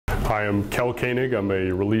Hi, I'm Kel Koenig. I'm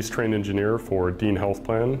a release train engineer for Dean Health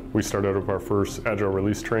Plan. We started up our first agile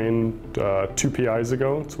release train 2 PIs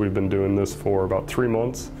ago, so we've been doing this for about 3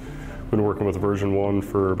 months. Been working with VersionOne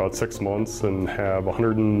for about 6 months and have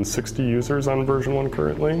 160 users on VersionOne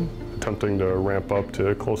currently, attempting to ramp up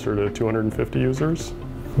to closer to 250 users.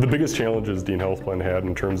 The biggest challenges Dean Health Plan had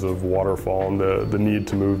in terms of waterfall and the need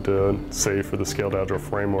to move to SAFe or the Scaled Agile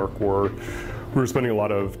framework were we were spending a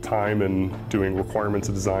lot of time in doing requirements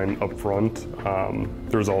design up front.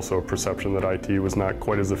 There was also a perception that IT was not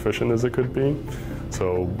quite as efficient as it could be.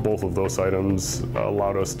 So both of those items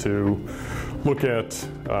allowed us to look at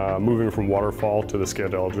moving from waterfall to the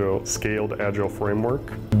Scaled Agile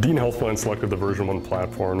framework. Dean Health Plan selected the VersionOne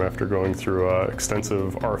platform after going through an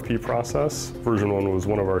extensive RFP process. VersionOne was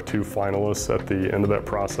one of our 2 finalists at the end of that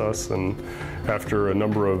process, and after a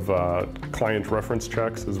number of client reference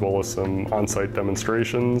checks as well as some on-site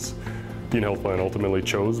demonstrations, Dean Health Plan ultimately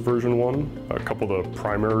chose VersionOne. A couple of the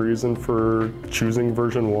primary reasons for choosing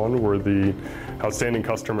VersionOne were the outstanding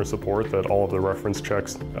customer support that all of the reference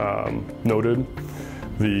checks noted.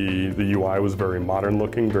 The UI was very modern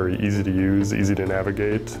looking, very easy to use, easy to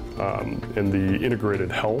navigate, and the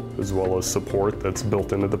integrated help as well as support that's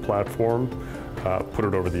built into the platform put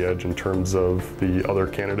it over the edge in terms of the other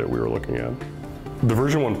candidate we were looking at. The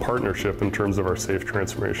VersionOne partnership in terms of our SAFe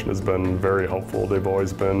transformation has been very helpful. They've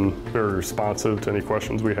always been very responsive to any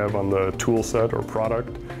questions we have on the tool set or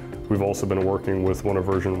product. We've also been working with one of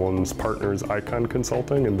VersionOne's partners, Icon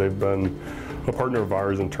Consulting, and they've been a partner of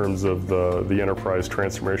ours in terms of the enterprise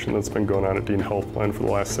transformation that's been going on at Dean Health Plan for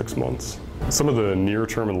the last 6 months. Some of the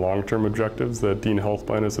near-term and long-term objectives that Dean Health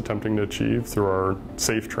Plan is attempting to achieve through our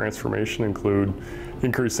SAFe transformation include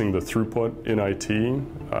increasing the throughput in IT,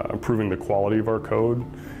 improving the quality of our code,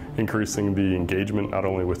 increasing the engagement not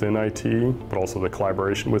only within IT, but also the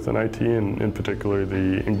collaboration within IT, and in particular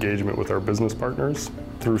the engagement with our business partners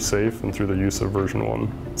through SAFe and through the use of VersionOne.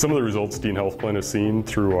 Some of the results Dean Health Plan has seen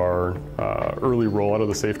through our early rollout of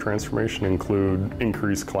the SAFe transformation include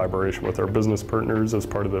increased collaboration with our business partners as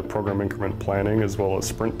part of the program increment planning as well as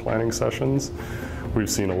sprint planning sessions. We've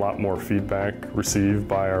seen a lot more feedback received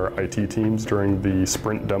by our IT teams during the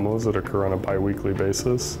sprint demos that occur on a bi-weekly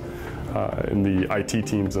basis. And the IT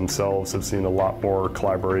teams themselves have seen a lot more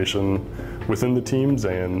collaboration within the teams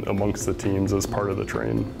and amongst the teams as part of the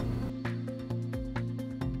train.